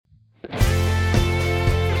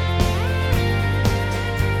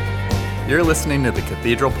You're listening to the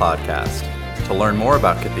Cathedral podcast. To learn more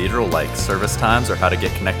about Cathedral, like service times or how to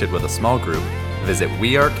get connected with a small group, visit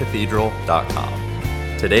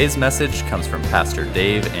wearecathedral.com. Today's message comes from Pastor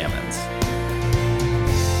Dave Ammons.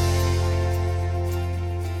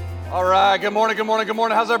 All right, good morning.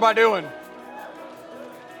 How's everybody doing?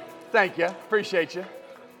 Thank you, appreciate you.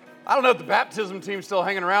 I don't know if the baptism team's still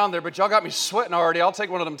hanging around there, but y'all got me sweating already. I'll take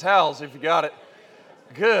one of them towels if you got it.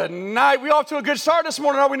 Good night. We off to a good start this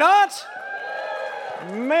morning, are we not?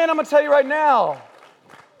 Man, I'm going to tell you right now.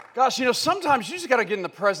 Gosh, sometimes you just got to get in the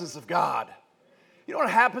presence of God. You know what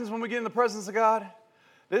happens when we get in the presence of God?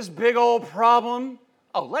 This big old problem.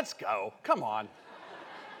 Oh, let's go. Come on.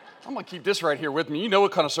 I'm going to keep this right here with me. You know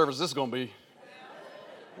what kind of service this is going to be.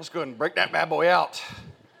 Let's go ahead and break that bad boy out.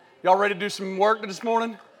 Y'all ready to do some work this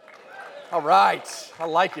morning? All right. I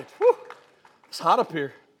like it. Whew. It's hot up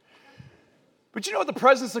here. But you know what the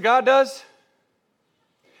presence of God does?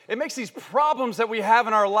 It makes these problems that we have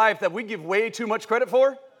in our life that we give way too much credit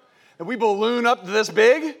for, that we balloon up to this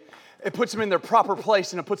big, it puts them in their proper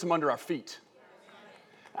place and it puts them under our feet.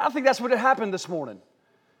 I think that's what happened this morning.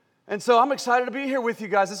 And so I'm excited to be here with you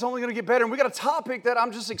guys. It's only going to get better. And we got a topic that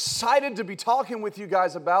I'm just excited to be talking with you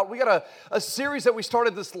guys about. We got a series that we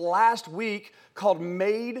started this last week called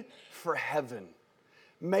Made for Heaven.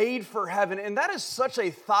 Made for heaven. And that is such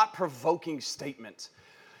a thought-provoking statement.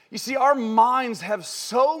 You see, our minds have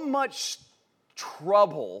so much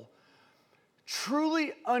trouble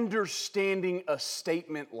truly understanding a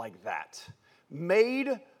statement like that.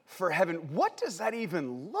 Made for heaven. What does that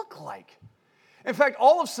even look like? In fact,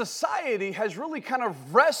 all of society has really kind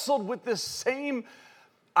of wrestled with this same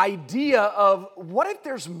idea of what if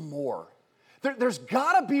there's more? There's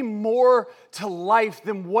got to be more to life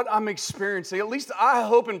than what I'm experiencing. At least I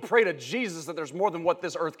hope and pray to Jesus that there's more than what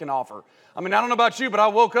this earth can offer. I mean, I don't know about you, but I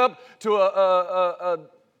woke up to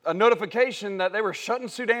a notification that they were shutting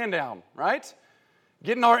Sudan down, right?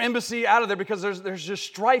 Getting our embassy out of there because there's just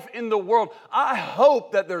strife in the world. I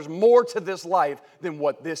hope that there's more to this life than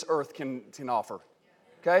what this earth can offer,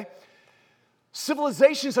 okay?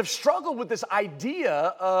 Civilizations have struggled with this idea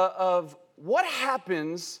of what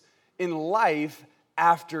happens in life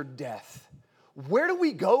after death. Where do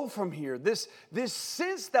we go from here? This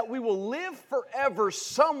sense that we will live forever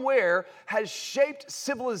somewhere has shaped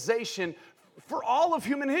civilization for all of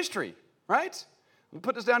human history, right? I'll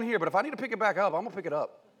put this down here, but if I need to pick it back up, I'm going to pick it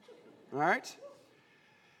up, all right?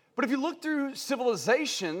 But if you look through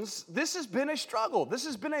civilizations, this has been a struggle. This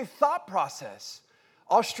has been a thought process.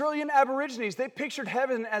 Australian Aborigines, they pictured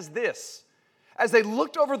heaven as this. As they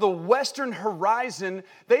looked over the western horizon,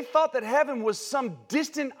 they thought that heaven was some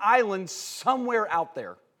distant island somewhere out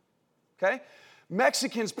there, okay?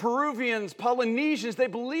 Mexicans, Peruvians, Polynesians, they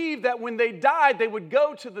believed that when they died, they would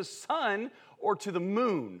go to the sun or to the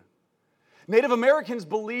moon. Native Americans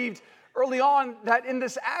believed early on that in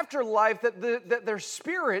this afterlife that their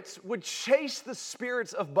spirits would chase the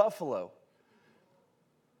spirits of buffalo.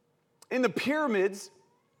 In the pyramids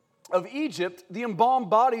of Egypt, the embalmed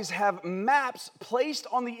bodies have maps placed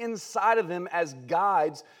on the inside of them as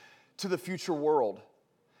guides to the future world.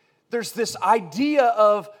 There's this idea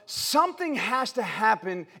of something has to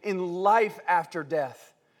happen in life after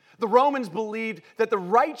death. The Romans believed that the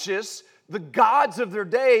righteous, the gods of their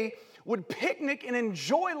day, would picnic and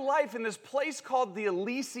enjoy life in this place called the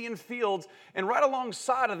Elysian Fields, and right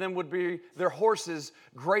alongside of them would be their horses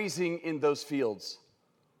grazing in those fields.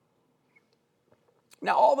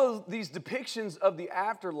 Now, although these depictions of the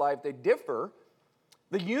afterlife, they differ,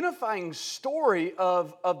 the unifying story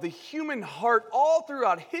of the human heart all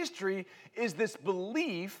throughout history is this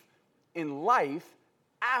belief in life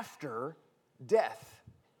after death,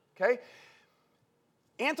 okay?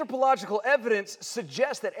 Anthropological evidence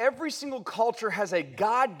suggests that every single culture has a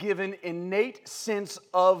God-given innate sense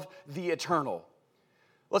of the eternal.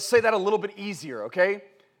 Let's say that a little bit easier, okay?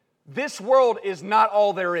 This world is not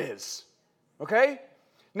all there is, okay?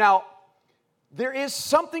 Now, there is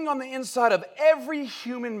something on the inside of every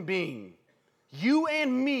human being, you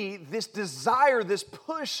and me, this desire, this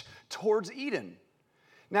push towards Eden.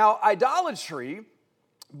 Now, idolatry,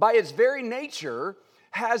 by its very nature,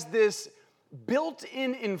 has this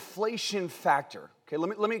built-in inflation factor. Okay,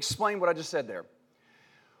 let me explain what I just said there.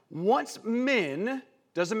 Once men,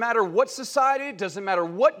 doesn't matter what society, doesn't matter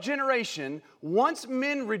what generation, once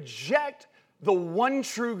men reject the one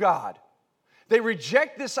true God, they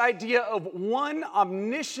reject this idea of one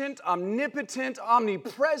omniscient, omnipotent,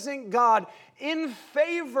 omnipresent God in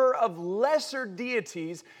favor of lesser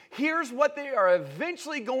deities. Here's what they are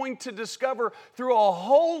eventually going to discover through a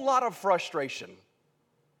whole lot of frustration.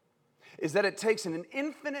 is that it takes an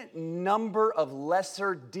infinite number of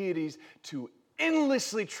lesser deities to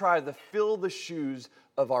endlessly try to fill the shoes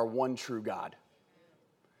of our one true God.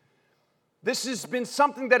 This has been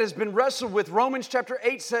something that has been wrestled with. Romans chapter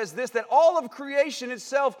 8 says this, that all of creation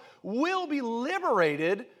itself will be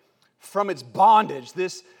liberated from its bondage.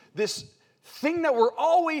 This thing that we're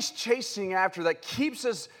always chasing after that keeps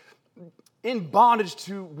us in bondage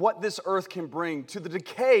to what this earth can bring, to the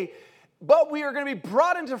decay. But we are going to be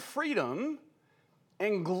brought into freedom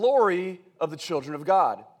and glory of the children of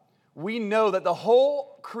God. We know that the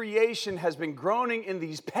whole creation has been groaning in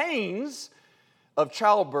these pains of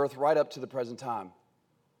childbirth right up to the present time.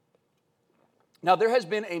 Now, there has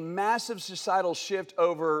been a massive societal shift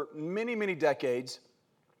over many, many decades.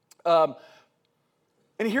 And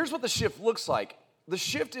here's what the shift looks like. The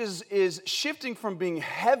shift is shifting from being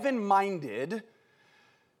heaven-minded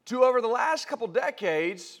to, over the last couple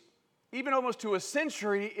decades, even almost to a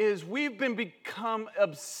century, is we've become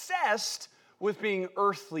obsessed with being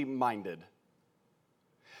earthly-minded.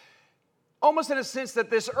 Almost in a sense that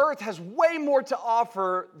this earth has way more to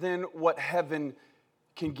offer than what heaven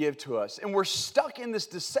can give to us. And we're stuck in this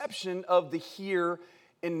deception of the here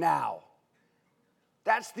and now.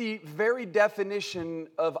 That's the very definition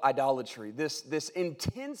of idolatry, this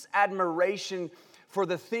intense admiration for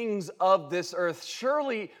the things of this earth.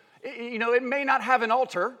 Surely, it may not have an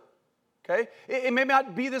altar, okay? It may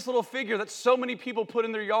not be this little figure that so many people put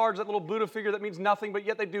in their yards, that little Buddha figure that means nothing, but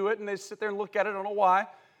yet they do it, and they sit there and look at it, I don't know why.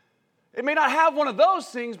 It may not have one of those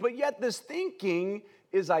things, but yet this thinking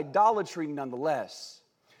is idolatry nonetheless.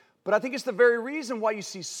 But I think it's the very reason why you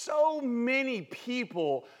see so many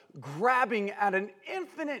people grabbing at an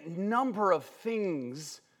infinite number of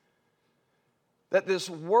things that this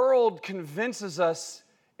world convinces us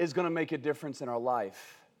is going to make a difference in our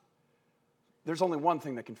life. There's only one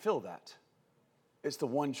thing that can fill that. It's the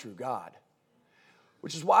one true God.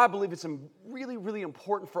 Which is why I believe it's really, really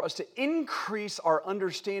important for us to increase our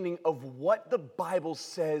understanding of what the Bible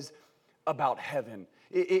says about heaven.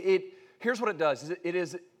 Here's what it does.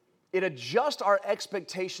 It adjusts our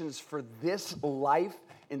expectations for this life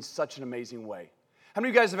in such an amazing way. How many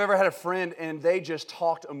of you guys have ever had a friend and they just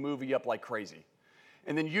talked a movie up like crazy?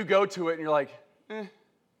 And then you go to it and you're like, eh.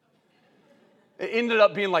 It ended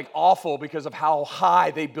up being like awful because of how high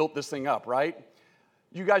they built this thing up, right?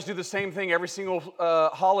 You guys do the same thing every single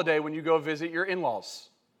holiday when you go visit your in-laws.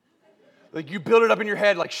 Like you build it up in your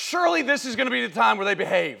head like, surely this is going to be the time where they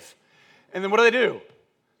behave. And then what do?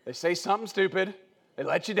 They say something stupid. They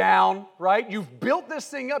let you down, right? You've built this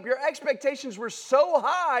thing up. Your expectations were so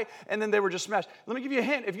high, and then they were just smashed. Let me give you a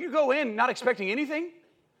hint. If you go in not expecting anything,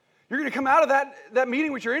 you're going to come out of that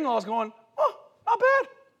meeting with your in-laws going, oh, not bad.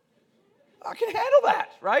 I can handle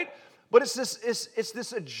that, right? But it's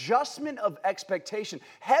this adjustment of expectation.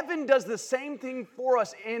 Heaven does the same thing for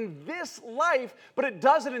us in this life, but it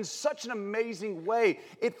does it in such an amazing way.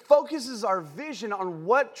 It focuses our vision on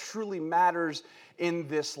what truly matters in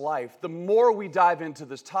this life. The more we dive into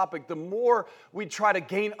this topic, the more we try to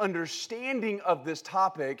gain understanding of this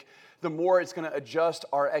topic, the more it's going to adjust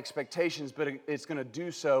our expectations, but it's going to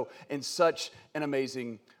do so in such an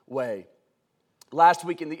amazing way. Last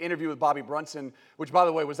week in the interview with Bobby Brunson, which, by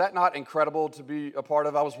the way, was that not incredible to be a part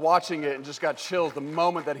of? I was watching it and just got chills the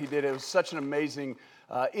moment that he did it. It was such an amazing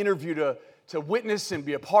interview to witness and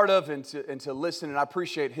be a part of and to listen, and I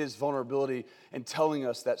appreciate his vulnerability in telling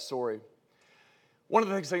us that story. One of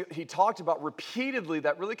the things that he talked about repeatedly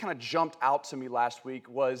that really kind of jumped out to me last week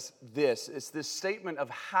was this. It's this statement of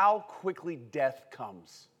how quickly death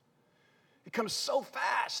comes. It comes so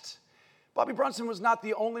fast. Bobby Brunson was not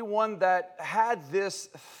the only one that had this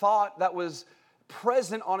thought that was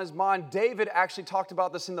present on his mind. David actually talked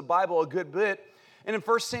about this in the Bible a good bit. And in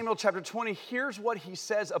 1 Samuel chapter 20, here's what he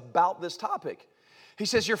says about this topic. He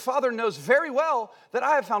says, your father knows very well that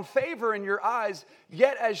I have found favor in your eyes,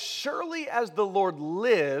 yet as surely as the Lord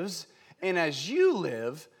lives and as you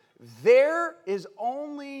live, there is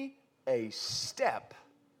only a step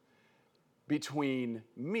between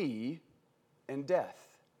me and death.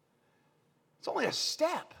 It's only a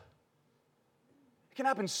step. It can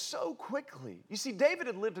happen so quickly. You see, David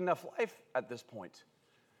had lived enough life at this point.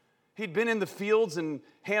 He'd been in the fields and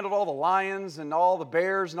handled all the lions and all the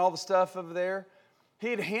bears and all the stuff over there. He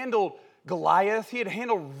had handled Goliath. He had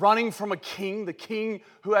handled running from a king, the king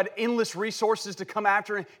who had endless resources to come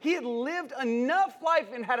after him. He had lived enough life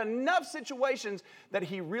and had enough situations that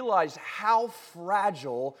he realized how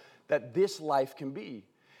fragile that this life can be.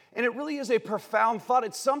 And it really is a profound thought.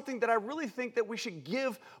 It's something that I really think that we should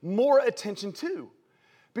give more attention to.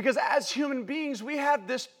 Because as human beings, we have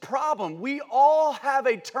this problem. We all have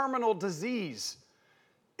a terminal disease.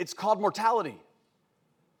 It's called mortality.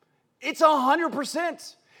 It's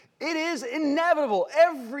 100%. It is inevitable.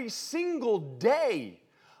 Every single day,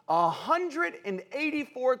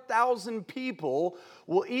 184,000 people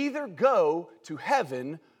will either go to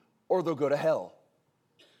heaven or they'll go to hell.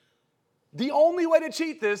 The only way to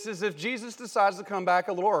cheat this is if Jesus decides to come back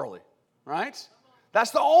a little early, right?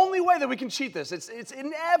 That's the only way that we can cheat this. It's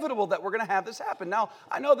inevitable that we're going to have this happen. Now,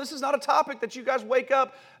 I know this is not a topic that you guys wake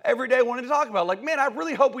up every day wanting to talk about. Like, man, I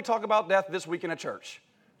really hope we talk about death this week in a church,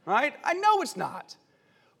 right? I know it's not.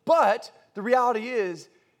 But the reality is,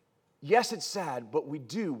 yes, it's sad, but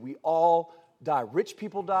we all die. Rich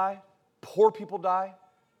people die, poor people die,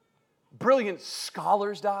 brilliant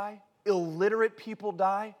scholars die, illiterate people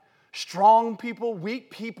die, strong people,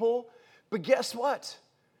 weak people. But guess what?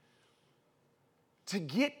 To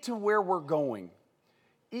get to where we're going,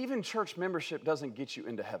 even church membership doesn't get you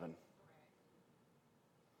into heaven.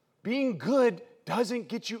 Being good doesn't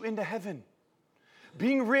get you into heaven.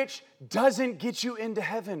 Being rich doesn't get you into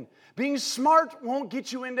heaven. Being smart won't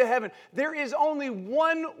get you into heaven. There is only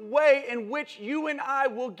one way in which you and I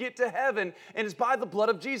will get to heaven, and it's by the blood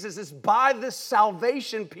of Jesus. It's by the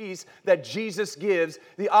salvation piece that Jesus gives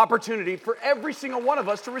the opportunity for every single one of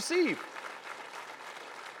us to receive.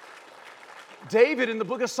 David, in the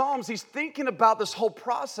book of Psalms, he's thinking about this whole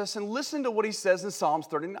process, and listen to what he says in Psalms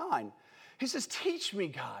 39. He says, teach me,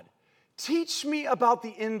 God. Teach me about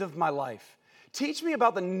the end of my life. Teach me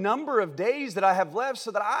about the number of days that I have left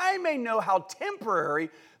so that I may know how temporary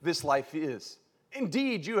this life is.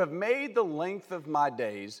 Indeed, you have made the length of my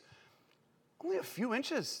days only a few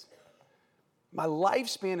inches. My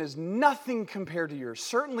lifespan is nothing compared to yours.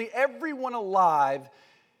 Certainly, everyone alive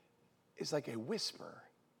is like a whisper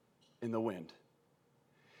in the wind.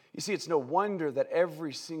 You see, it's no wonder that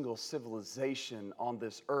every single civilization on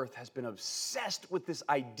this earth has been obsessed with this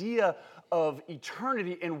idea of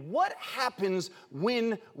eternity and what happens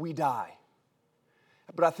when we die.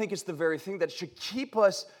 But I think it's the very thing that should keep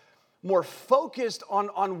us more focused on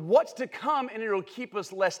what's to come, and it'll keep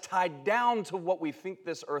us less tied down to what we think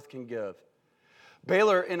this earth can give.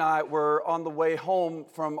 Baylor and I were on the way home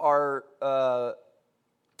from our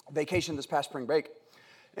vacation this past spring break.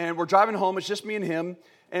 And we're driving home, it's just me and him,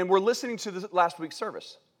 and we're listening to the last week's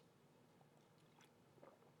service.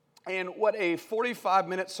 And what a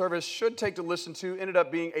 45-minute service should take to listen to ended up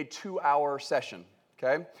being a 2-hour session,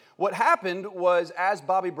 okay? What happened was, as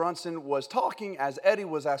Bobby Brunson was talking, as Eddie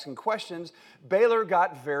was asking questions, Baylor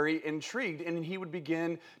got very intrigued, and he would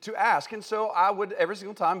begin to ask. And so I would, every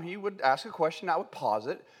single time he would ask a question, I would pause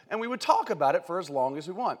it, and we would talk about it for as long as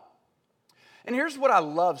we want. And here's what I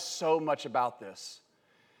love so much about this.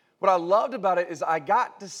 What I loved about it is I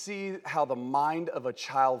got to see how the mind of a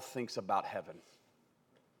child thinks about heaven.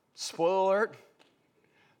 Spoiler alert,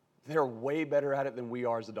 they're way better at it than we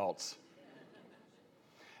are as adults.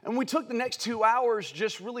 And we took the next 2 hours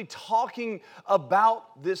just really talking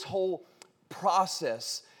about this whole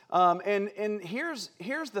process. And here's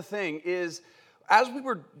the thing is, as we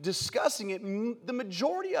were discussing it, the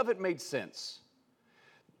majority of it made sense.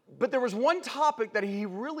 But there was one topic that he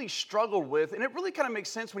really struggled with, and it really kind of makes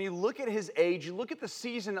sense when you look at his age, you look at the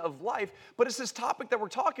season of life, but it's this topic that we're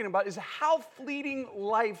talking about is how fleeting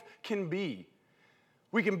life can be.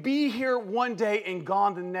 We can be here one day and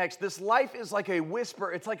gone the next. This life is like a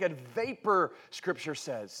whisper. It's like a vapor, Scripture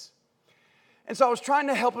says. And so I was trying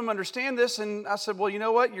to help him understand this, and I said, well, you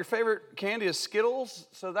know what? Your favorite candy is Skittles,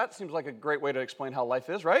 so that seems like a great way to explain how life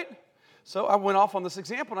is, right? So I went off on this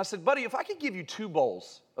example, and I said, buddy, if I could give you 2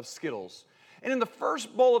 bowls of Skittles, and in the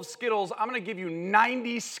first bowl of Skittles, I'm going to give you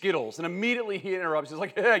 90 Skittles. And immediately he interrupts. He's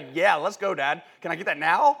like, yeah, let's go, Dad. Can I get that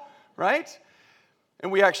now? Right?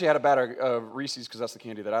 And we actually had a bag of Reese's because that's the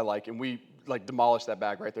candy that I like, and we demolished that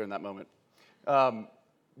bag right there in that moment.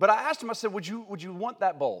 But I asked him, I said, would you want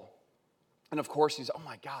that bowl? And of course, he's, oh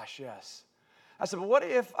my gosh, yes. I said, but what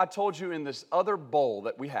if I told you in this other bowl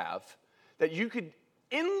that we have that you could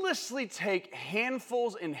endlessly take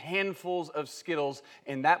handfuls and handfuls of Skittles,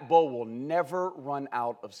 and that bowl will never run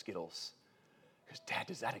out of Skittles? He goes, Dad,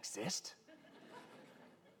 does that exist?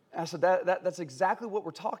 And I said, that's exactly what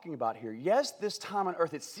we're talking about here. Yes, this time on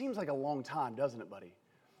earth, it seems like a long time, doesn't it, buddy?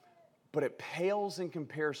 But it pales in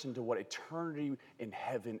comparison to what eternity in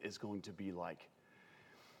heaven is going to be like.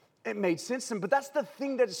 It made sense to him, but that's the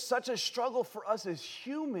thing that is such a struggle for us as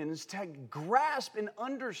humans to grasp and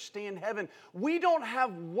understand heaven. We don't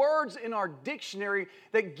have words in our dictionary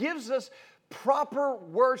that gives us proper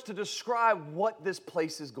words to describe what this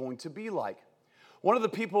place is going to be like. One of the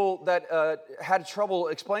people that had trouble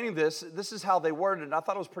explaining this is how they worded it, and I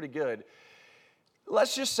thought it was pretty good.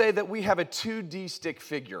 Let's just say that we have a 2D stick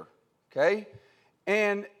figure, okay?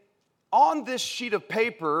 And on this sheet of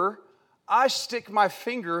paper, I stick my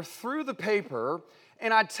finger through the paper,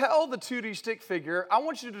 and I tell the 2D stick figure, I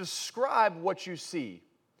want you to describe what you see.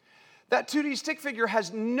 That 2D stick figure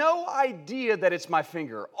has no idea that it's my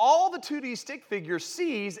finger. All the 2D stick figure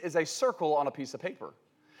sees is a circle on a piece of paper.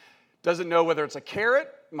 Doesn't know whether it's a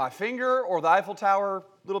carrot, my finger, or the Eiffel Tower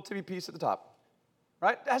little tippy piece at the top.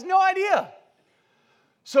 Right? Has no idea.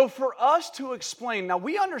 So for us to explain, now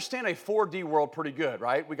we understand a 4D world pretty good,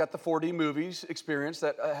 right? We got the 4D movies experience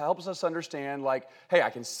that helps us understand, like, hey, I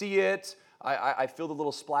can see it. I feel the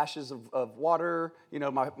little splashes of water. You know,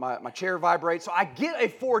 my chair vibrates. So I get a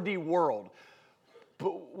 4D world.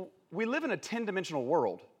 But we live in a 10-dimensional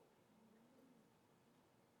world.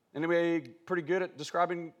 Anybody pretty good at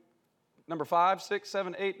describing number 5, 6,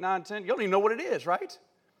 7, 8, 9, 10? You don't even know what it is, right?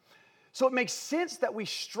 So it makes sense that we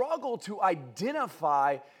struggle to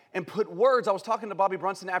identify and put words. I was talking to Bobby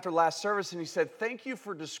Brunson after last service, and he said, thank you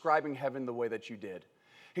for describing heaven the way that you did.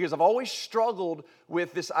 He goes, I've always struggled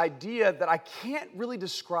with this idea that I can't really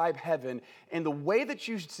describe heaven, and the way that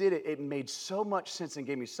you did it, it made so much sense and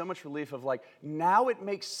gave me so much relief of like, now it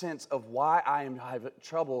makes sense of why I have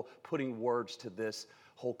trouble putting words to this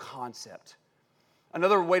whole concept.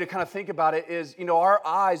 Another way to kind of think about it is, you know, our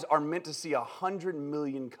eyes are meant to see 100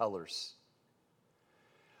 million colors.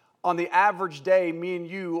 On the average day, me and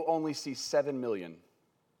you only see 7 million.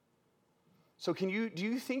 So do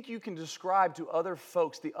you think you can describe to other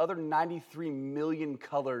folks the other 93 million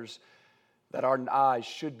colors that our eyes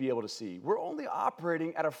should be able to see? We're only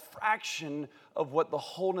operating at a fraction of what the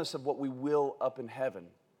wholeness of what we will up in heaven.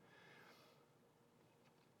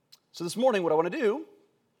 So this morning, what I want to do,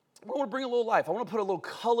 I want to bring a little life. I want to put a little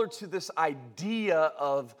color to this idea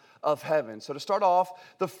of heaven. So to start off,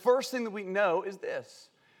 the first thing that we know is this,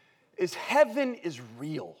 is heaven is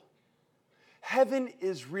real. Heaven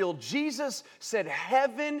is real. Jesus said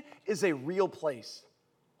heaven is a real place.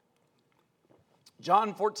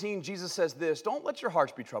 John 14, Jesus says this, don't let your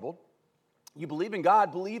hearts be troubled. You believe in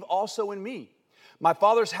God, believe also in me. My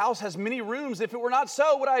Father's house has many rooms. If it were not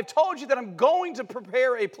so, would I have told you that I'm going to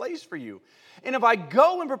prepare a place for you? And if I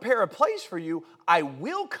go and prepare a place for you, I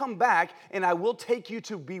will come back and I will take you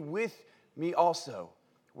to be with me also,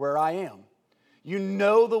 where I am. You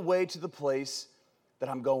know the way to the place that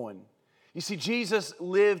I'm going. You see, Jesus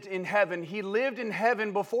lived in heaven. He lived in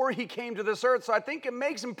heaven before he came to this earth. So I think it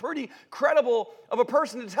makes him pretty credible of a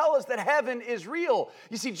person to tell us that heaven is real.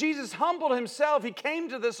 You see, Jesus humbled himself. He came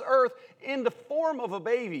to this earth in the form of a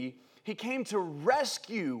baby. He came to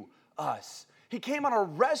rescue us. He came on a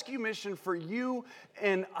rescue mission for you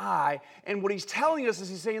and I. And what he's telling us is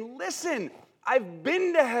he's saying, listen, I've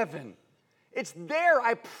been to heaven. It's there,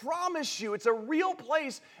 I promise you. It's a real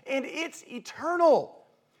place and it's eternal.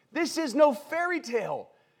 This is no fairy tale.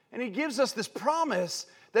 And he gives us this promise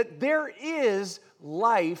that there is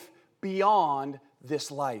life beyond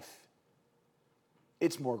this life.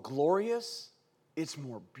 It's more glorious. It's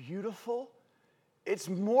more beautiful. It's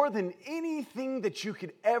more than anything that you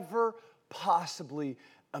could ever possibly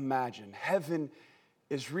imagine. Heaven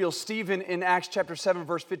is real. Stephen in Acts chapter 7,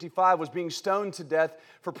 verse 55 was being stoned to death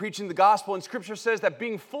for preaching the gospel. And scripture says that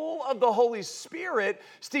being full of the Holy Spirit,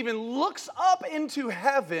 Stephen looks up into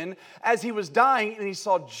heaven as he was dying and he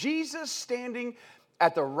saw Jesus standing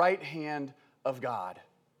at the right hand of God.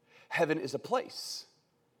 Heaven is a place.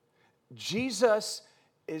 Jesus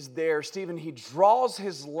is there. Stephen, he draws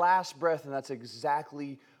his last breath and that's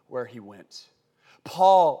exactly where he went.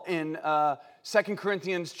 Paul in 2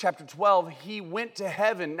 Corinthians chapter 12, he went to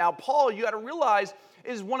heaven. Now, Paul, you got to realize,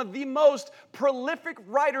 is one of the most prolific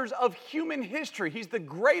writers of human history. He's the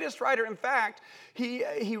greatest writer. In fact,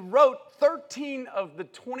 he wrote 13 of the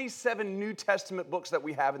 27 New Testament books that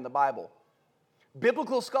we have in the Bible.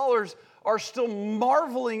 Biblical scholars are still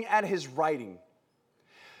marveling at his writing.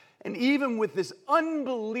 And even with this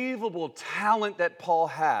unbelievable talent that Paul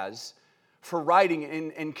has for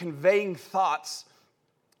writing and conveying thoughts,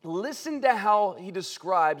 listen to how he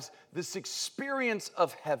describes this experience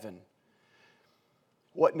of heaven.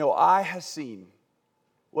 What no eye has seen,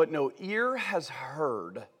 what no ear has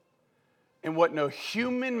heard, and what no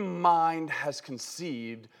human mind has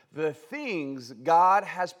conceived, the things God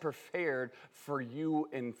has prepared for you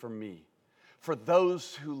and for me, for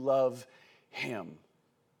those who love him.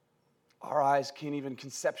 Our eyes can't even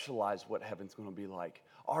conceptualize what heaven's going to be like.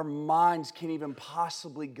 Our minds can't even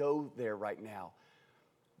possibly go there right now.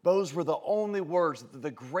 Those were the only words that the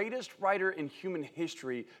greatest writer in human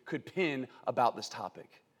history could pen about this topic.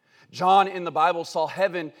 John in the Bible saw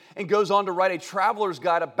heaven and goes on to write a traveler's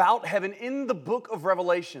guide about heaven in the book of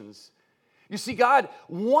Revelations. You see, God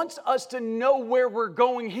wants us to know where we're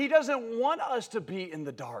going. He doesn't want us to be in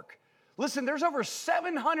the dark. Listen, there's over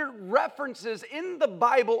 700 references in the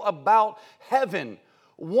Bible about heaven.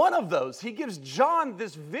 One of those, he gives John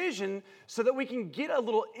this vision so that we can get a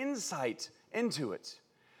little insight into it.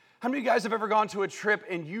 How many of you guys have ever gone to a trip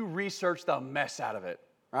and you researched the mess out of it,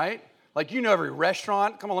 right? Like you know every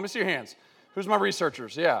restaurant. Come on, let me see your hands. Who's my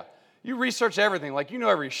researchers? Yeah. You research everything. Like you know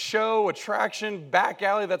every show, attraction, back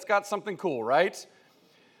alley that's got something cool, right?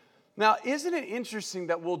 Now, isn't it interesting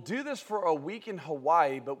that we'll do this for a week in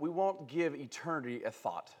Hawaii, but we won't give eternity a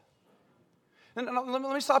thought? And let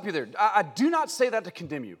me stop you there. I do not say that to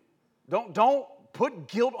condemn you. Don't put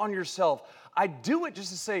guilt on yourself. I do it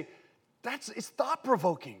just to say it's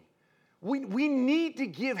thought-provoking. We need to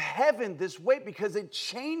give heaven this weight because it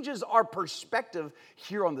changes our perspective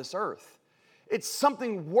here on this earth. It's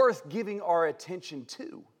something worth giving our attention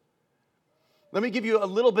to. Let me give you a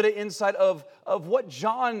little bit of insight of what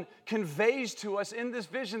John conveys to us in this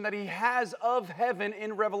vision that he has of heaven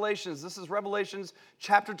in Revelations. This is Revelations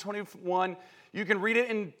chapter 21. You can read it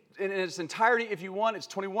in its entirety if you want. It's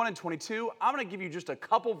 21 and 22. I'm going to give you just a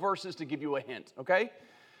couple verses to give you a hint, okay?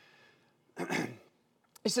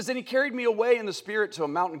 It says, "And he carried me away in the spirit to a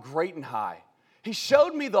mountain great and high. He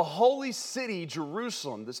showed me the holy city,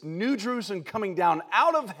 Jerusalem," this new Jerusalem coming down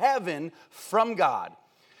out of heaven from God.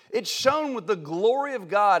 "It shone with the glory of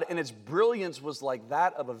God, and its brilliance was like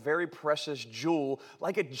that of a very precious jewel,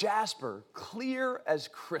 like a jasper, clear as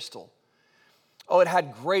crystal. Oh, it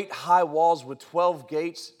had great high walls with 12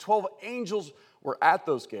 gates. 12 angels were at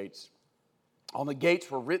those gates. On the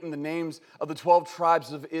gates were written the names of the 12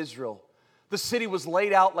 tribes of Israel. The city was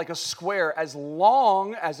laid out like a square, as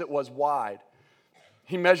long as it was wide.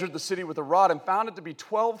 He measured the city with a rod and found it to be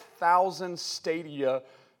 12,000 stadia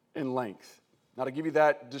in length." Now, to give you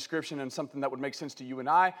that description and something that would make sense to you and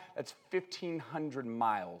I, that's 1,500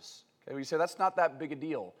 miles. Okay, we say that's not that big a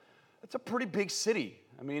deal. That's a pretty big city.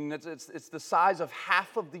 I mean, it's the size of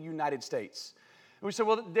half of the United States. And we say,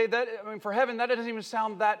 well, Dave, for heaven, that doesn't even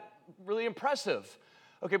sound that really impressive.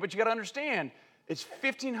 Okay, but you got to understand, it's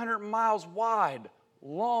 1,500 miles wide,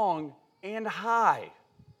 long, and high.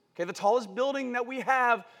 Okay, the tallest building that we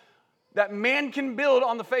have that man can build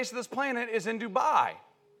on the face of this planet is in Dubai.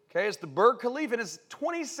 Okay, it's the Burj Khalifa, and it's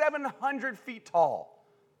 2,700 feet tall,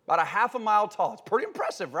 about a half a mile tall. It's pretty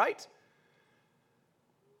impressive, right?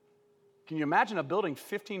 Can you imagine a building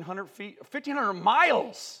 1,500 feet, 1,500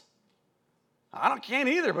 miles? Can't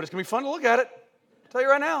either, but it's going to be fun to look at it. I'll tell you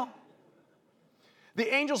right now.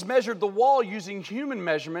 The angels measured the wall using human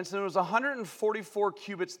measurements, and it was 144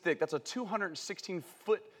 cubits thick. That's a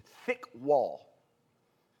 216-foot thick wall.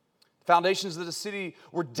 The foundations of the city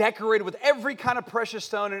were decorated with every kind of precious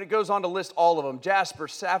stone, and it goes on to list all of them: jasper,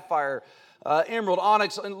 sapphire, emerald,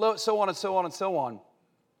 onyx, and so on and so on and so on.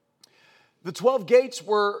 The 12 gates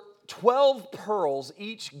were 12 pearls,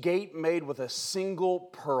 each gate made with a single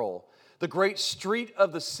pearl. The great street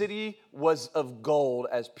of the city was of gold,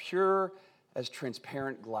 as pure as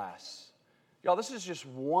transparent glass. Y'all, this is just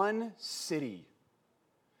one city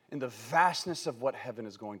in the vastness of what heaven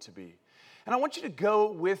is going to be. And I want you to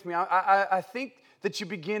go with me. I think that you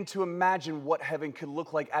begin to imagine what heaven could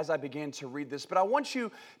look like as I began to read this. But I want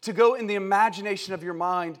you to go in the imagination of your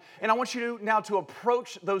mind, and I want you now to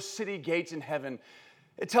approach those city gates in heaven.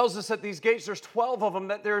 It tells us that these gates, there's 12 of them,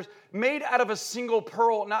 that they're made out of a single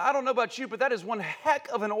pearl. Now, I don't know about you, but that is one heck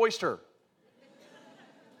of an oyster.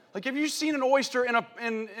 Like, have you seen an oyster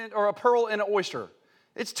or a pearl in an oyster?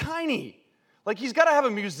 It's tiny. Like, he's got to have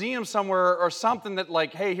a museum somewhere or something that,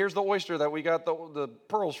 like, hey, here's the oyster that we got the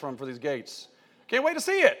pearls from for these gates. Can't wait to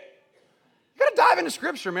see it. You got to dive into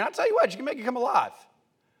Scripture, man. I tell you what, you can make it come alive.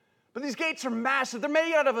 But these gates are massive. They're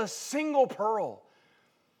made out of a single pearl.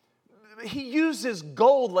 He uses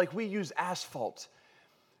gold like we use asphalt.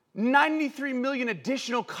 93 million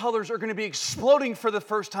additional colors are going to be exploding for the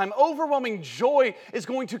first time. Overwhelming joy is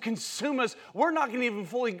going to consume us. We're not going to even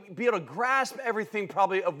fully be able to grasp everything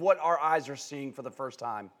probably of what our eyes are seeing for the first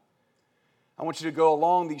time. I want you to go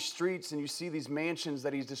along these streets and you see these mansions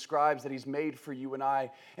that he describes that he's made for you and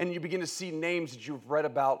I, and you begin to see names that you've read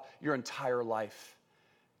about your entire life.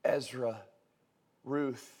 Ezra,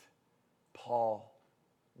 Ruth, Paul,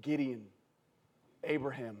 Gideon,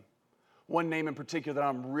 Abraham. One name in particular that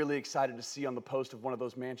I'm really excited to see on the post of one of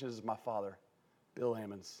those mansions is my father, Bill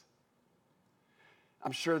Ammons.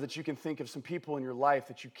 I'm sure that you can think of some people in your life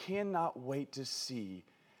that you cannot wait to see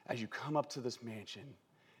as you come up to this mansion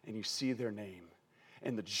and you see their name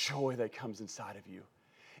and the joy that comes inside of you.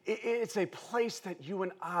 It's a place that you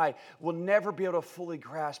and I will never be able to fully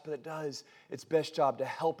grasp, but it does its best job to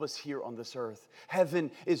help us here on this earth. Heaven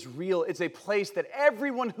is real. It's a place that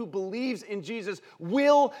everyone who believes in Jesus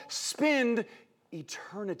will spend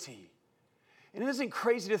eternity. And it isn't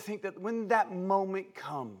crazy to think that when that moment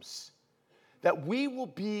comes, that we will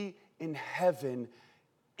be in heaven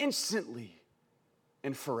instantly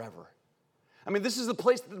and forever. I mean, this is the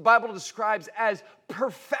place that the Bible describes as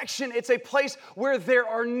perfection. It's a place where there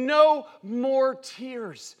are no more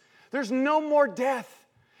tears. There's no more death.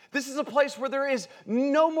 This is a place where there is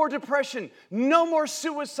no more depression, no more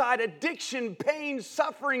suicide, addiction, pain,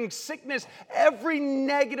 suffering, sickness. Every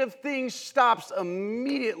negative thing stops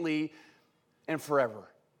immediately and forever.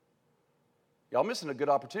 Y'all missing a good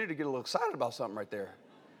opportunity to get a little excited about something right there.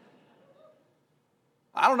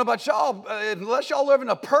 I don't know about y'all, unless y'all live in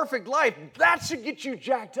a perfect life, that should get you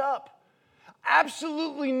jacked up.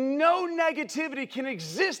 Absolutely no negativity can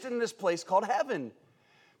exist in this place called heaven,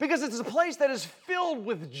 because it's a place that is filled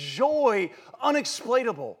with joy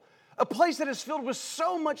unexplainable, a place that is filled with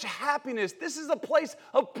so much happiness. This is a place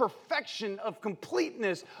of perfection, of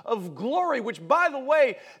completeness, of glory, which, by the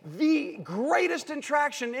way, the greatest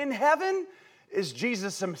attraction in heaven is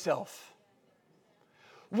Jesus himself.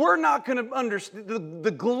 We're not going to understand the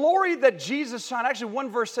glory that Jesus shined. Actually, one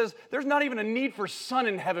verse says there's not even a need for sun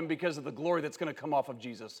in heaven because of the glory that's going to come off of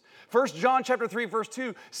Jesus. 1 John chapter 3, verse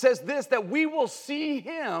 2 says this, that we will see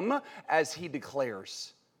him as he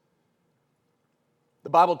declares. The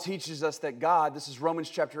Bible teaches us that God, this is Romans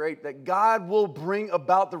chapter 8, that God will bring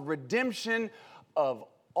about the redemption of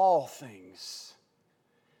all things.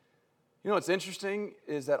 You know what's interesting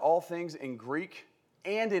is that all things in Greek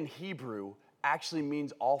and in Hebrew actually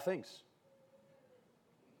means all things.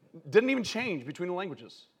 Didn't even change between the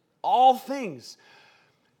languages. All things.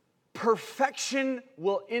 Perfection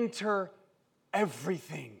will enter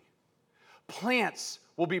everything. Plants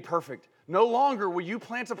will be perfect. No longer will you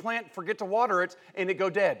plant a plant, forget to water it, and it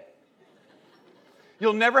go dead.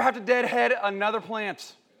 You'll never have to deadhead another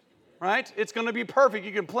plant, right? It's going to be perfect.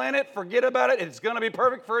 You can plant it, forget about it, it's going to be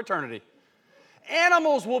perfect for eternity.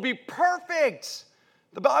 Animals will be perfect.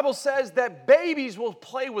 The Bible says that babies will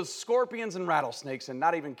play with scorpions and rattlesnakes and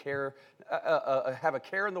not even have a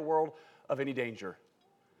care in the world of any danger.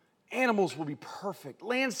 Animals will be perfect.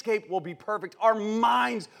 Landscape will be perfect. Our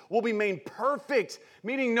minds will be made perfect,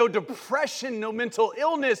 meaning no depression, no mental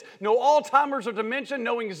illness, no Alzheimer's or dementia,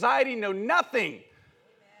 no anxiety, no nothing.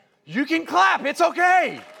 You can clap. It's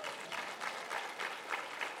okay.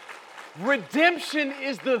 Redemption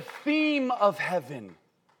is the theme of heaven.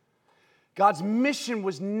 God's mission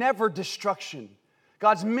was never destruction.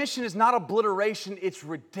 God's mission is not obliteration, it's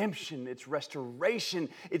redemption, it's restoration.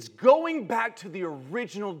 It's going back to the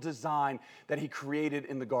original design that he created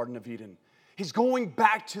in the Garden of Eden. He's going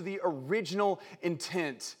back to the original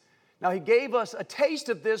intent. Now, he gave us a taste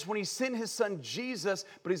of this when he sent his son Jesus,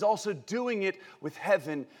 but he's also doing it with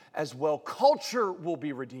heaven as well. Culture will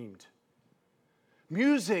be redeemed.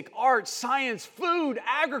 Music, art, science, food,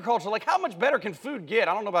 agriculture. Like, how much better can food get?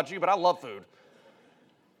 I don't know about you, but I love food.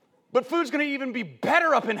 But food's going to even be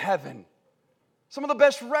better up in heaven. Some of the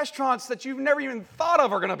best restaurants that you've never even thought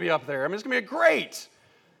of are going to be up there. I mean, it's going to be great.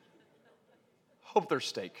 Hope there's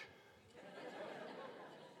steak.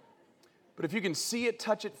 But if you can see it,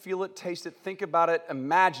 touch it, feel it, taste it, think about it,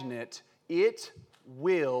 imagine it, it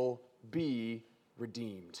will be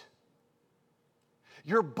redeemed.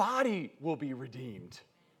 Your body will be redeemed.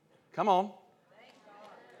 Come on.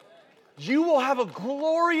 You will have a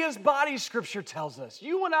glorious body, Scripture tells us.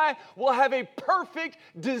 You and I will have a perfect,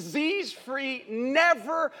 disease-free,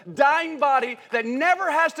 never dying body that never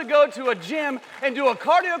has to go to a gym and do a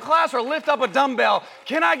cardio class or lift up a dumbbell.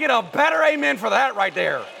 Can I get a better amen for that right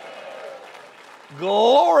there?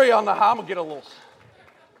 Glory on the high. I'm going to get a little.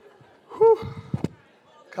 Whew.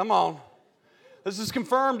 Come on. This is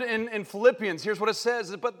confirmed in Philippians. Here's what it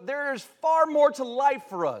says. But there is far more to life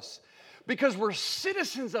for us because we're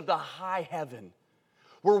citizens of the high heaven.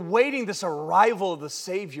 We're waiting this arrival of the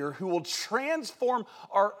Savior who will transform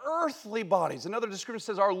our earthly bodies. Another description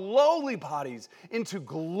says our lowly bodies into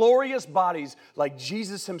glorious bodies like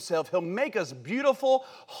Jesus himself. He'll make us beautiful,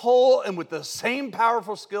 whole, and with the same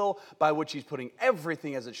powerful skill by which he's putting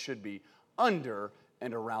everything as it should be under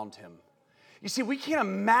and around him. You see, we can't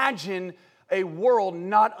imagine a world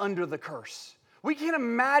not under the curse. We can't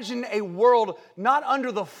imagine a world not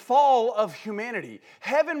under the fall of humanity.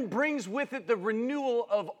 Heaven brings with it the renewal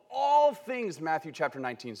of all things, Matthew chapter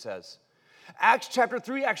 19 says. Acts chapter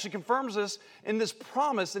 3 actually confirms this in this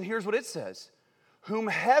promise, and here's what it says. Whom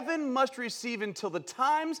heaven must receive until the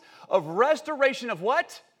times of restoration of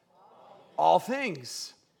what? All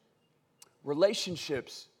things.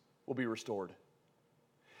 relationships will be restored.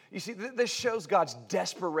 You see, this shows God's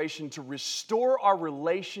desperation to restore our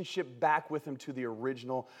relationship back with Him to the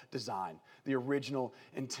original design, the original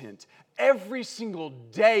intent. Every single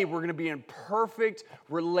day, we're going to be in perfect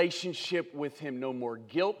relationship with Him. No more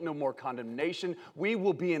guilt, no more condemnation. We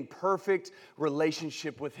will be in perfect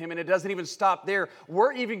relationship with Him. And it doesn't even stop there.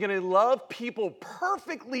 We're even going to love people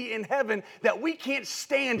perfectly in heaven that we can't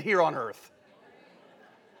stand here on earth.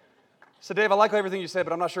 So, Dave, I like everything you said,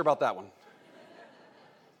 but I'm not sure about that one.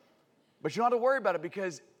 But you don't have to worry about it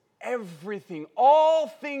because everything, all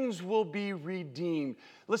things will be redeemed.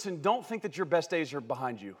 Listen, don't think that your best days are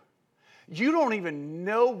behind you. You don't even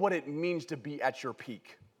know what it means to be at your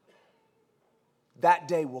peak. That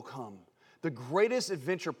day will come. The greatest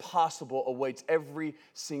adventure possible awaits every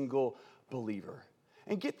single believer.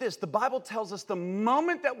 And get this, the Bible tells us the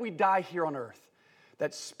moment that we die here on earth,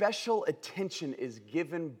 that special attention is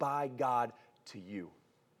given by God to you.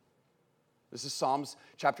 This is Psalms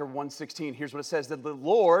chapter 116. Here's what it says, that the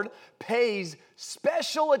Lord pays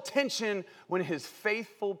special attention when His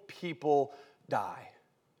faithful people die.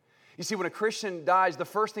 You see, when a Christian dies, the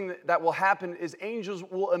first thing that will happen is angels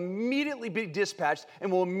will immediately be dispatched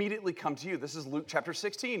and will immediately come to you. This is Luke chapter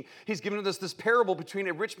 16. He's given us this parable between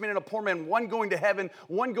a rich man and a poor man, one going to heaven,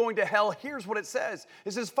 one going to hell. Here's what it says.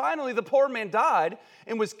 It says, finally, the poor man died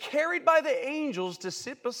and was carried by the angels to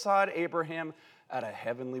sit beside Abraham at a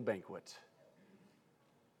heavenly banquet.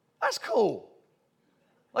 That's cool.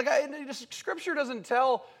 Like, Scripture doesn't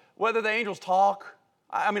tell whether the angels talk.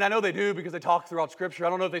 I mean, I know they do because they talk throughout Scripture.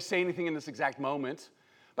 I don't know if they say anything in this exact moment.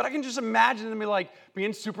 But I can just imagine them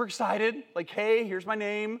being super excited. Like, hey, here's my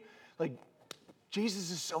name. Like,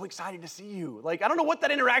 Jesus is so excited to see you. Like, I don't know what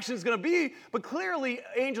that interaction is going to be, but clearly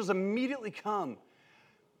angels immediately come.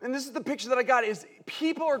 And this is the picture that I got is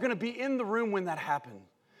people are going to be in the room when that happened.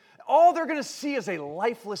 All they're going to see is a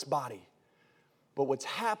lifeless body. But what's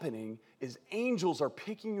happening is angels are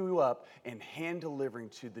picking you up and hand-delivering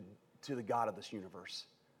to the God of this universe.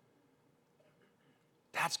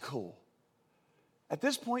 That's cool. At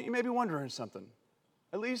this point, you may be wondering something.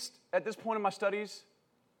 At least at this point in my studies,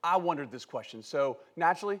 I wondered this question. So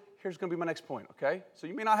naturally, here's going to be my next point, okay? So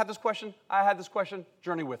you may not have this question. I had this question.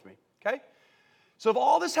 Journey with me, okay? So if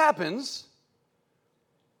all this happens,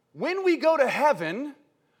 when we go to heaven,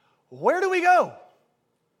 where do we go?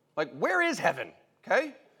 Like, where is heaven?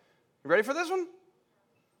 Okay? You ready for this one?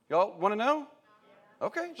 Y'all want to know?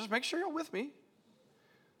 Okay, just make sure you're with me.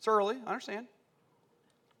 It's early, I understand.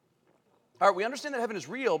 All right, we understand that heaven is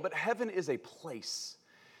real, but heaven is a place.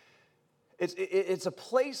 It's a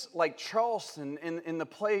place like Charleston in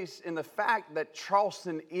the fact that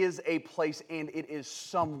Charleston is a place and it is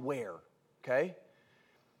somewhere, okay?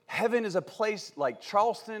 Heaven is a place like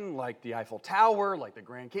Charleston, like the Eiffel Tower, like the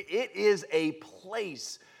Grand Canyon. It is a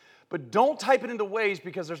place. But don't type it into Waze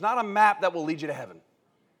because there's not a map that will lead you to heaven.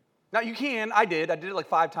 Now, you can. I did it like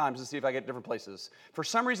 5 times to see if I get different places. For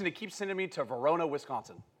some reason, it keeps sending me to Verona,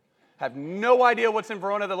 Wisconsin. I have no idea what's in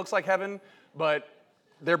Verona that looks like heaven, but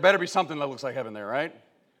there better be something that looks like heaven there, right?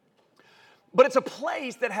 But it's a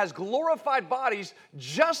place that has glorified bodies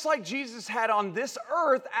just like Jesus had on this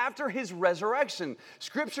earth after His resurrection.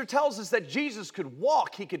 Scripture tells us that Jesus could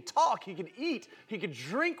walk, He could talk, He could eat, He could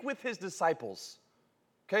drink with His disciples.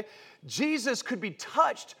 Okay? Jesus could be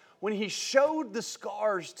touched when He showed the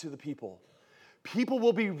scars to the people. People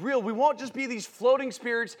will be real. We won't just be these floating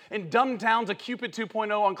spirits and dumbed down to Cupid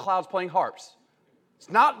 2.0 on clouds playing harps. It's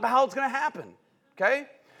not how it's going to happen. Okay?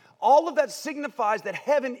 All of that signifies that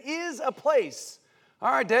heaven is a place.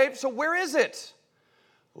 All right, Dave, so where is it?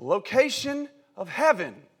 Location of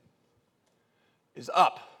heaven is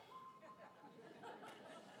up.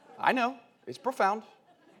 I know, it's profound.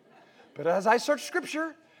 But as I searched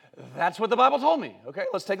Scripture, that's what the Bible told me. Okay,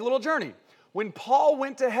 let's take a little journey. When Paul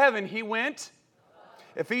went to heaven, he went,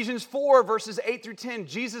 Ephesians 4, verses 8 through 10,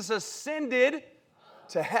 Jesus ascended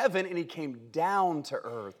to heaven and He came down to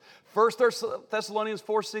earth. 1 Thessalonians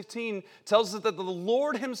 4:16 tells us that the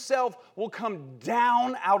Lord Himself will come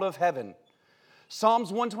down out of heaven. Psalms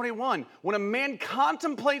 121, when a man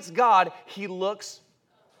contemplates God, he looks.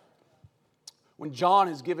 When John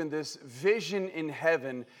is given this vision in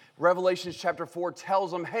heaven, Revelation chapter 4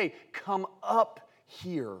 tells him, hey, come up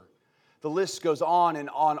here. The list goes on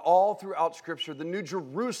and on all throughout Scripture. The New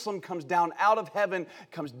Jerusalem comes down out of heaven,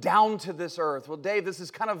 comes down to this earth. Well, Dave, this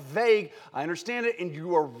is kind of vague. I understand it, and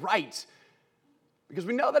you are right. Because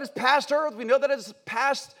we know that it's past earth. We know that it's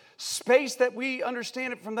past space that we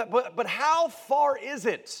understand it from that. But how far is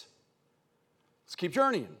it? Let's keep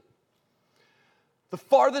journeying. The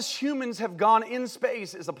farthest humans have gone in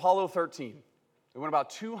space is Apollo 13. They went about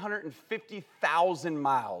 250,000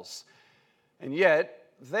 miles. And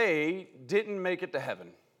yet, they didn't make it to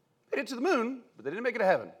heaven. They did to the moon, but they didn't make it to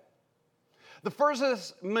heaven. The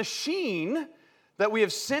furthest machine that we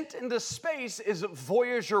have sent into space is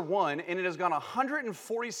Voyager 1, and it has gone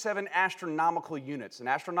 147 astronomical units. An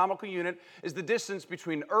astronomical unit is the distance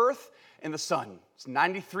between Earth and the sun. It's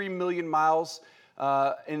 93 million miles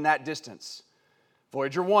in that distance.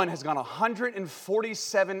 Voyager 1 has gone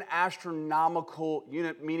 147 astronomical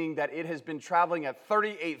unit, meaning that it has been traveling at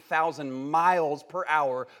 38,000 miles per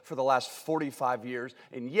hour for the last 45 years,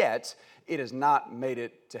 and yet it has not made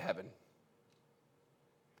it to heaven.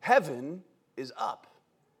 Heaven is up.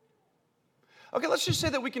 Okay, let's just say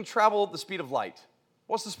that we can travel at the speed of light.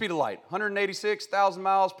 What's the speed of light? 186,000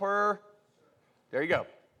 miles per? There you go.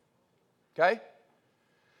 Okay?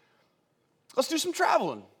 Let's do some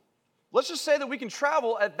traveling. Let's just say that we can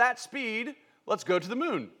travel at that speed. Let's go to the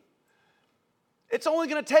moon. It's only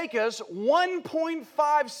going to take us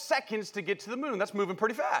 1.5 seconds to get to the moon. That's moving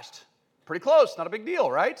pretty fast. Pretty close, not a big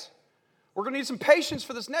deal, right? We're going to need some patience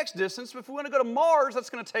for this next distance. If we want to go to Mars, that's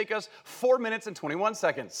going to take us 4 minutes and 21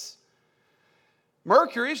 seconds.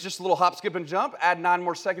 Mercury is just a little hop, skip, and jump. Add 9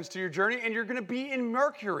 more seconds to your journey, and you're going to be in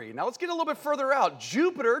Mercury. Now, let's get a little bit further out.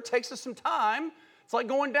 Jupiter takes us some time. It's like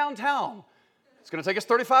going downtown. It's going to take us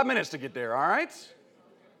 35 minutes to get there, all right?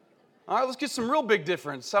 All right, let's get some real big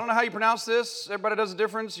difference. I don't know how you pronounce this. Everybody does a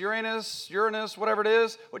difference. Uranus, whatever it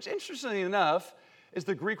is, which, interestingly enough, is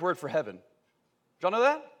the Greek word for heaven. Did y'all know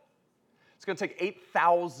that? It's going to take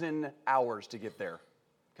 8,000 hours to get there,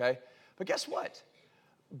 okay? But guess what?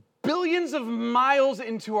 Billions of miles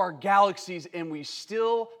into our galaxies, and we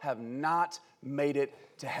still have not made it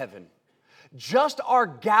to heaven. Just our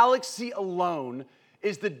galaxy alone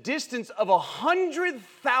is the distance of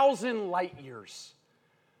 100,000 light years.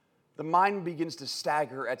 The mind begins to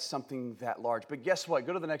stagger at something that large. But guess what?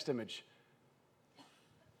 Go to the next image.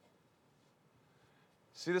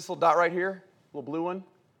 See this little dot right here? Little blue one?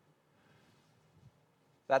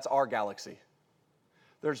 That's our galaxy.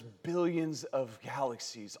 There's billions of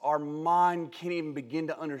galaxies. Our mind can't even begin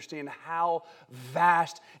to understand how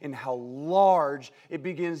vast and how large it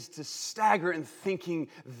begins to stagger in thinking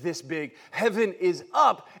this big. Heaven is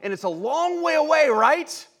up, and it's a long way away,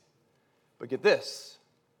 right? But get this.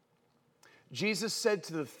 Jesus said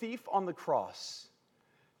to the thief on the cross,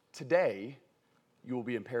 "Today you will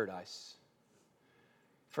be in paradise."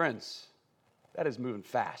 Friends, that is moving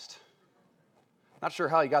fast. Not sure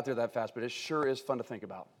how he got there that fast, but it sure is fun to think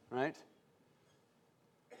about, right?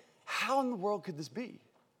 How in the world could this be?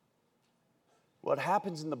 Well, it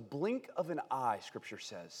happens in the blink of an eye, Scripture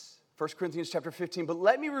says. 1 Corinthians chapter 15, but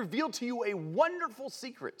let me reveal to you a wonderful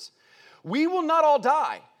secret. We will not all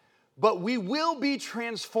die, but we will be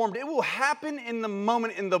transformed. It will happen in the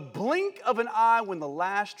moment, in the blink of an eye when the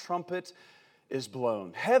last trumpet is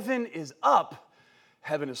blown. Heaven is up,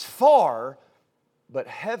 heaven is far, but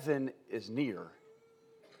heaven is near.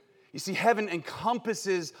 You see, heaven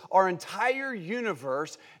encompasses our entire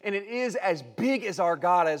universe, and it is as big as our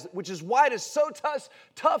God is, which is why it is so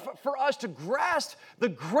tough for us to grasp the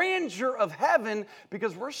grandeur of heaven,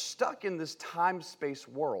 because we're stuck in this time-space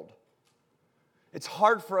world. It's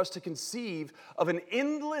hard for us to conceive of an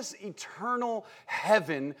endless, eternal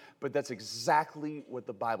heaven, but that's exactly what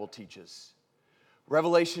the Bible teaches.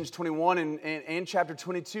 Revelations 21 and chapter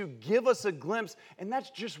 22 give us a glimpse, and that's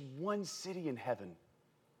just one city in heaven.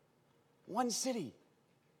 One city.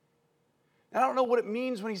 And I don't know what it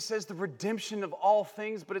means when he says the redemption of all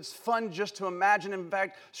things, but it's fun just to imagine. In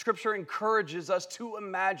fact, Scripture encourages us to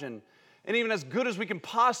imagine. And even as good as we can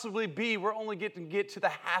possibly be, we're only getting to get to the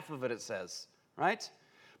half of it, it says, right?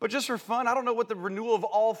 But just for fun, I don't know what the renewal of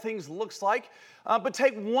all things looks like, but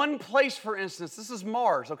take one place, for instance. This is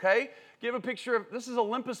Mars, okay? Give a picture of, this is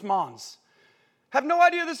Olympus Mons. Have no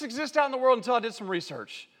idea this exists out in the world until I did some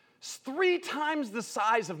research. It's 3 times the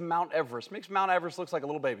size of Mount Everest. Makes Mount Everest look like a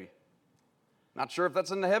little baby. Not sure if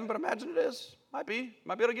that's in the heaven, but imagine it is. Might be.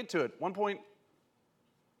 Might be able to get to it.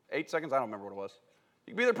 1.8 seconds. I don't remember what it was.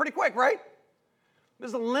 You can be there pretty quick, right? This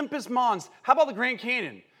is Olympus Mons. How about the Grand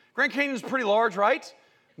Canyon? Grand Canyon is pretty large, right?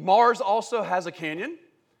 Mars also has a canyon.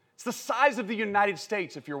 It's the size of the United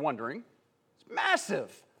States, if you're wondering. It's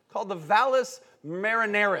massive. Called the Valles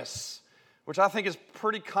Marineris, which I think is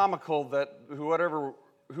pretty comical that whoever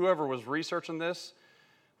was researching this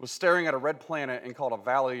was staring at a red planet and called a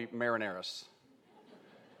Valley Marineris.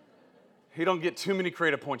 He don't get too many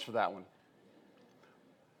creative points for that one.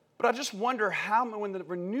 But I just wonder how, when the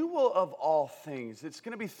renewal of all things, it's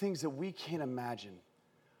going to be things that we can't imagine.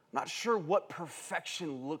 I'm not sure what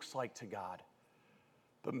perfection looks like to God.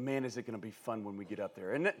 But man, is it going to be fun when we get up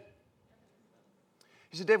there, isn't it?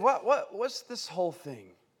 You say, Dave, what's this whole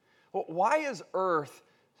thing? Well, why is earth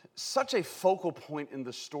such a focal point in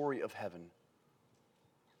the story of heaven?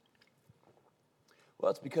 Well,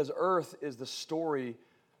 it's because earth is the story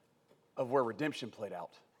of where redemption played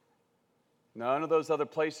out. None of those other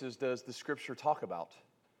places does the scripture talk about.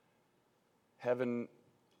 Heaven,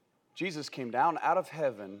 Jesus came down out of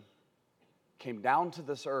heaven, came down to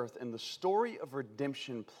this earth, and the story of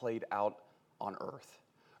redemption played out on earth.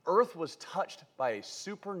 Earth was touched by a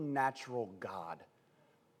supernatural God.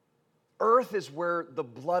 Earth is where the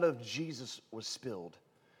blood of Jesus was spilled.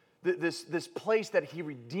 This place that he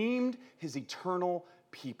redeemed his eternal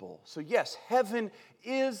people. So yes, heaven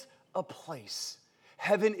is a place.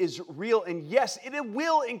 Heaven is real, and yes, it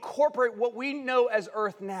will incorporate what we know as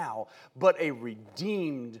earth now, but a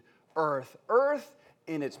redeemed earth. Earth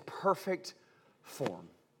in its perfect form.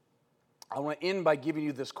 I want to end by giving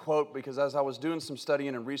you this quote because as I was doing some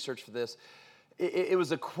studying and research for this, it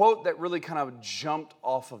was a quote that really kind of jumped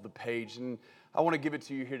off of the page, and I want to give it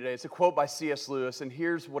to you here today. It's a quote by C.S. Lewis, and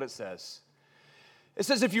here's what it says. It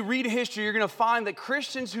says, if you read history, you're going to find that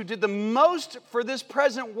Christians who did the most for this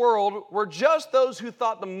present world were just those who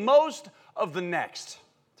thought the most of the next.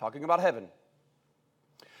 Talking about heaven.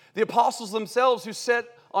 The apostles themselves who set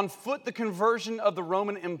on foot the conversion of the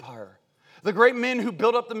Roman Empire. The great men who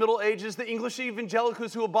built up the Middle Ages, the English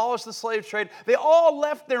evangelicals who abolished the slave trade, they all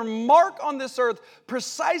left their mark on this earth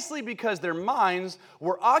precisely because their minds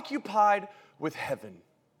were occupied with heaven.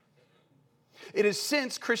 It is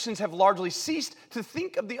since Christians have largely ceased to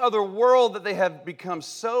think of the other world that they have become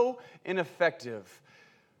so ineffective.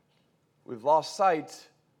 We've lost sight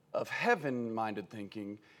of heaven-minded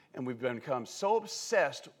thinking, and we've become so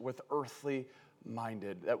obsessed with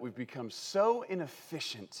earthly-minded that we've become so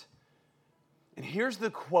inefficient. And here's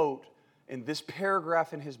the quote in this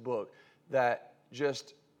paragraph in his book that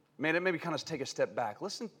just made it maybe kind of take a step back.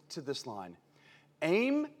 Listen to this line.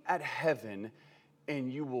 Aim at heaven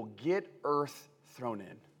and you will get earth thrown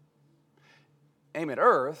in. Aim at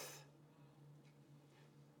earth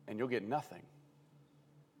and you'll get nothing.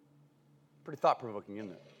 Pretty thought-provoking,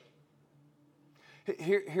 isn't it?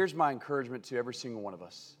 Here's my encouragement to every single one of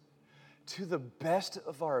us. To the best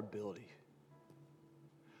of our ability,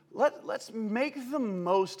 let's make the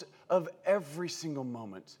most of every single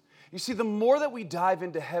moment. You see, the more that we dive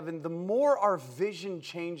into heaven, the more our vision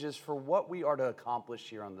changes for what we are to accomplish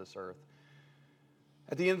here on this earth.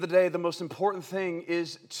 At the end of the day, the most important thing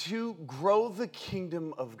is to grow the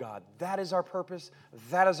kingdom of God. That is our purpose.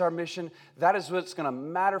 That is our mission. That is what's going to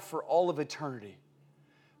matter for all of eternity.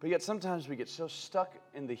 But yet sometimes we get so stuck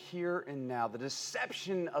in the here and now, the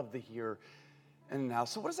deception of the here and now.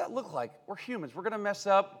 So what does that look like? We're humans. We're going to mess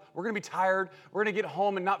up. We're going to be tired. We're going to get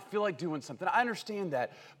home and not feel like doing something. I understand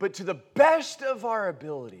that. But to the best of our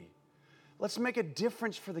ability, let's make a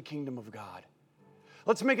difference for the kingdom of God.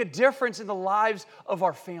 Let's make a difference in the lives of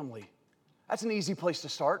our family. That's an easy place to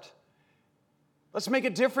start. Let's make a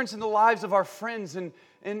difference in the lives of our friends and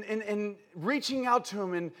reaching out to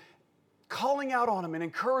them and calling out on them and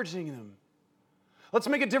encouraging them. Let's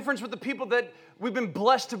make a difference with the people that we've been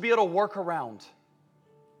blessed to be able to work around.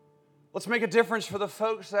 Let's make a difference for the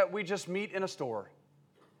folks that we just meet in a store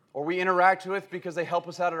or we interact with because they help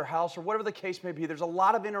us out at our house or whatever the case may be. There's a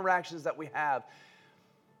lot of interactions that we have.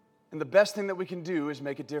 And the best thing that we can do is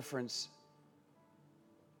make a difference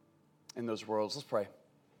in those worlds. Let's pray.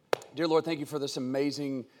 Dear Lord, thank you for this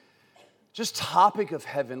amazing just topic of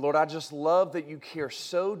heaven. Lord, I just love that you care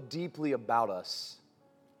so deeply about us,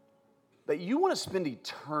 that you want to spend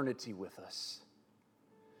eternity with us.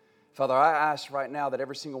 Father, I ask right now that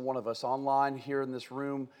every single one of us online here in this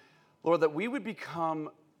room, Lord, that we would become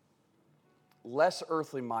less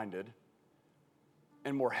earthly minded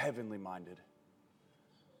and more heavenly minded.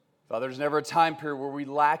 Father, there's never a time period where we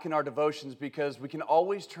lack in our devotions because we can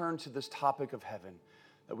always turn to this topic of heaven,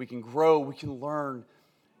 that we can grow, we can learn,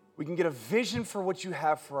 we can get a vision for what you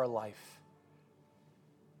have for our life.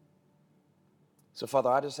 So, Father,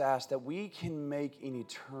 I just ask that we can make an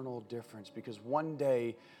eternal difference because one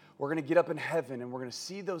day we're going to get up in heaven and we're going to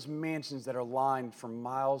see those mansions that are lined for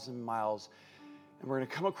miles and miles, and we're going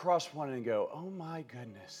to come across one and go, oh my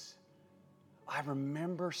goodness, I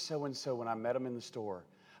remember so-and-so when I met him in the store.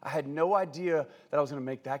 I had no idea that I was going to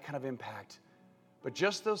make that kind of impact. But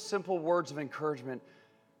just those simple words of encouragement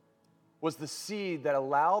was the seed that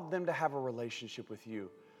allowed them to have a relationship with you.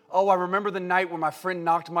 Oh, I remember the night when my friend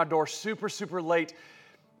knocked on my door super, super late,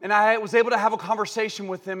 and I was able to have a conversation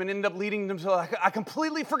with them and ended up leading them to, I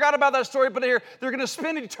completely forgot about that story, but they're going to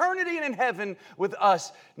spend eternity in heaven with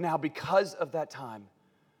us now because of that time.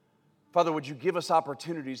 Father, would you give us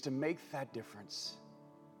opportunities to make that difference?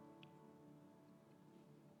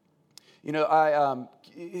 You know,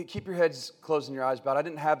 keep your heads closed and your eyes bowed. I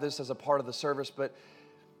didn't have this as a part of the service, but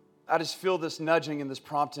I just feel this nudging and this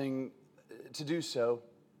prompting to do so.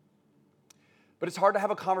 But it's hard to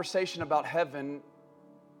have a conversation about heaven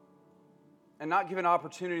and not give an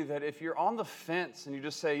opportunity that if you're on the fence and you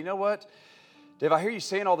just say, you know what, Dave, I hear you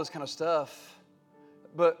saying all this kind of stuff,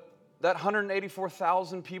 but that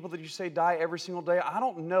 184,000 people that you say die every single day, I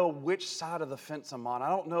don't know which side of the fence I'm on. I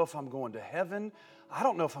don't know if I'm going to heaven. I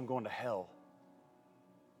don't know if I'm going to hell.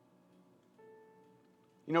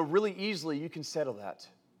 You know, really easily you can settle that.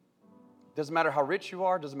 Doesn't matter how rich you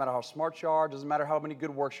are, doesn't matter how smart you are, doesn't matter how many good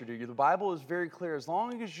works you do. The Bible is very clear. As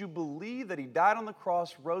long as you believe that he died on the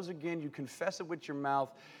cross, rose again, you confess it with your mouth,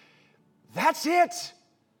 that's it.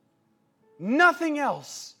 Nothing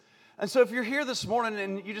else. And so if you're here this morning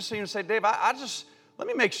and you just say, Dave, let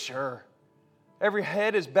me make sure. Every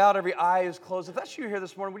head is bowed, every eye is closed. If that's you here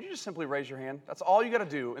this morning, would you just simply raise your hand? That's all you got to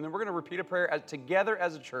do. And then we're going to repeat a prayer together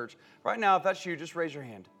as a church. Right now, if that's you, just raise your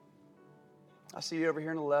hand. I see you over here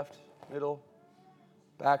in the left, middle,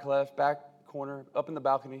 back left, back corner, up in the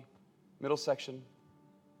balcony, middle section.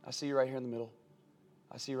 I see you right here in the middle.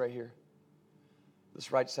 I see you right here.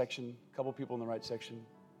 This right section, a couple people in the right section,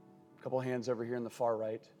 a couple hands over here in the far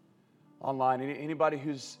right. Online, anybody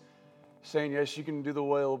who's saying yes, you can do the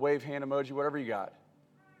wave hand emoji, whatever you got.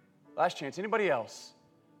 Last chance. Anybody else?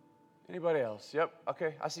 Anybody else? Yep.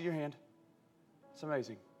 Okay, I see your hand. It's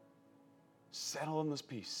amazing. Settle in this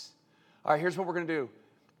peace. All right, here's what we're going to do.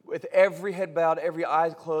 With every head bowed, every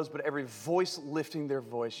eye closed, but every voice lifting their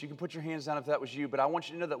voice. You can put your hands down if that was you, but I want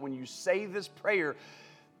you to know that when you say this prayer,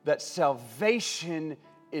 that salvation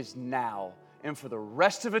is now. And for the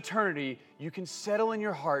rest of eternity, you can settle in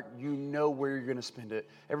your heart. You know where you're going to spend it.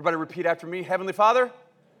 Everybody repeat after me. Heavenly Father,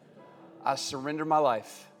 I surrender my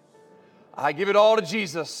life. I give it all to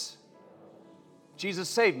Jesus. Jesus,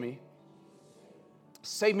 save me.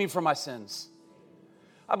 Save me from my sins.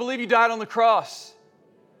 I believe you died on the cross.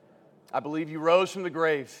 I believe you rose from the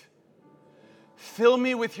grave. Fill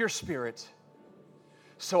me with your Spirit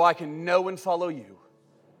so I can know and follow you.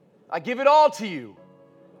 I give it all to you.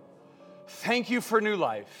 Thank you for new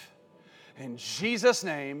life. In Jesus'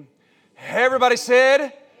 name, everybody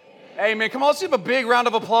said, amen. Come on, let's give a big round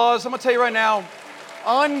of applause. I'm going to tell you right now,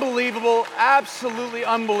 unbelievable, absolutely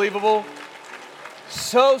unbelievable.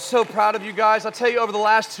 So proud of you guys. I'll tell you, over the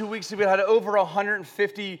last 2 weeks, we've had over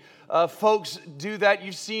 150 folks do that.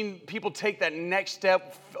 You've seen people take that next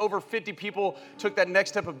step. Over 50 people took that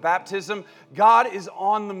next step of baptism. God is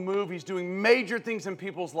on the move. He's doing major things in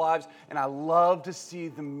people's lives, and I love to see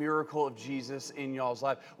the miracle of Jesus in y'all's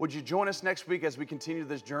life. Would you join us next week as we continue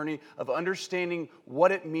this journey of understanding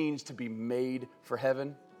what it means to be made for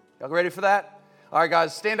heaven? Y'all ready for that? All right,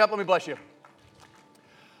 guys, stand up. Let me bless you.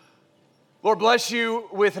 Lord, bless you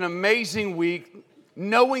with an amazing week,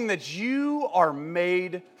 knowing that you are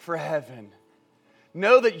made for heaven.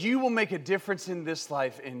 Know that you will make a difference in this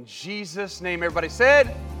life. In Jesus' name, everybody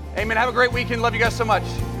said, amen. Have a great weekend. Love you guys so much.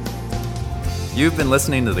 You've been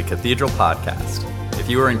listening to the Cathedral Podcast. If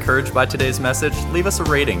you were encouraged by today's message, leave us a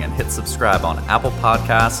rating and hit subscribe on Apple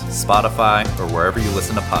Podcasts, Spotify, or wherever you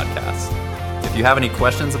listen to podcasts. If you have any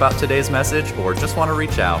questions about today's message or just want to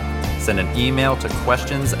reach out, send an email to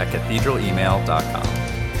questions@cathedralemail.com.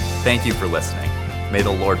 Thank you for listening. May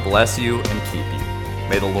the Lord bless you and keep you.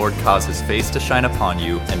 May the Lord cause his face to shine upon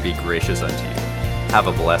you and be gracious unto you. Have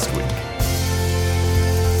a blessed week.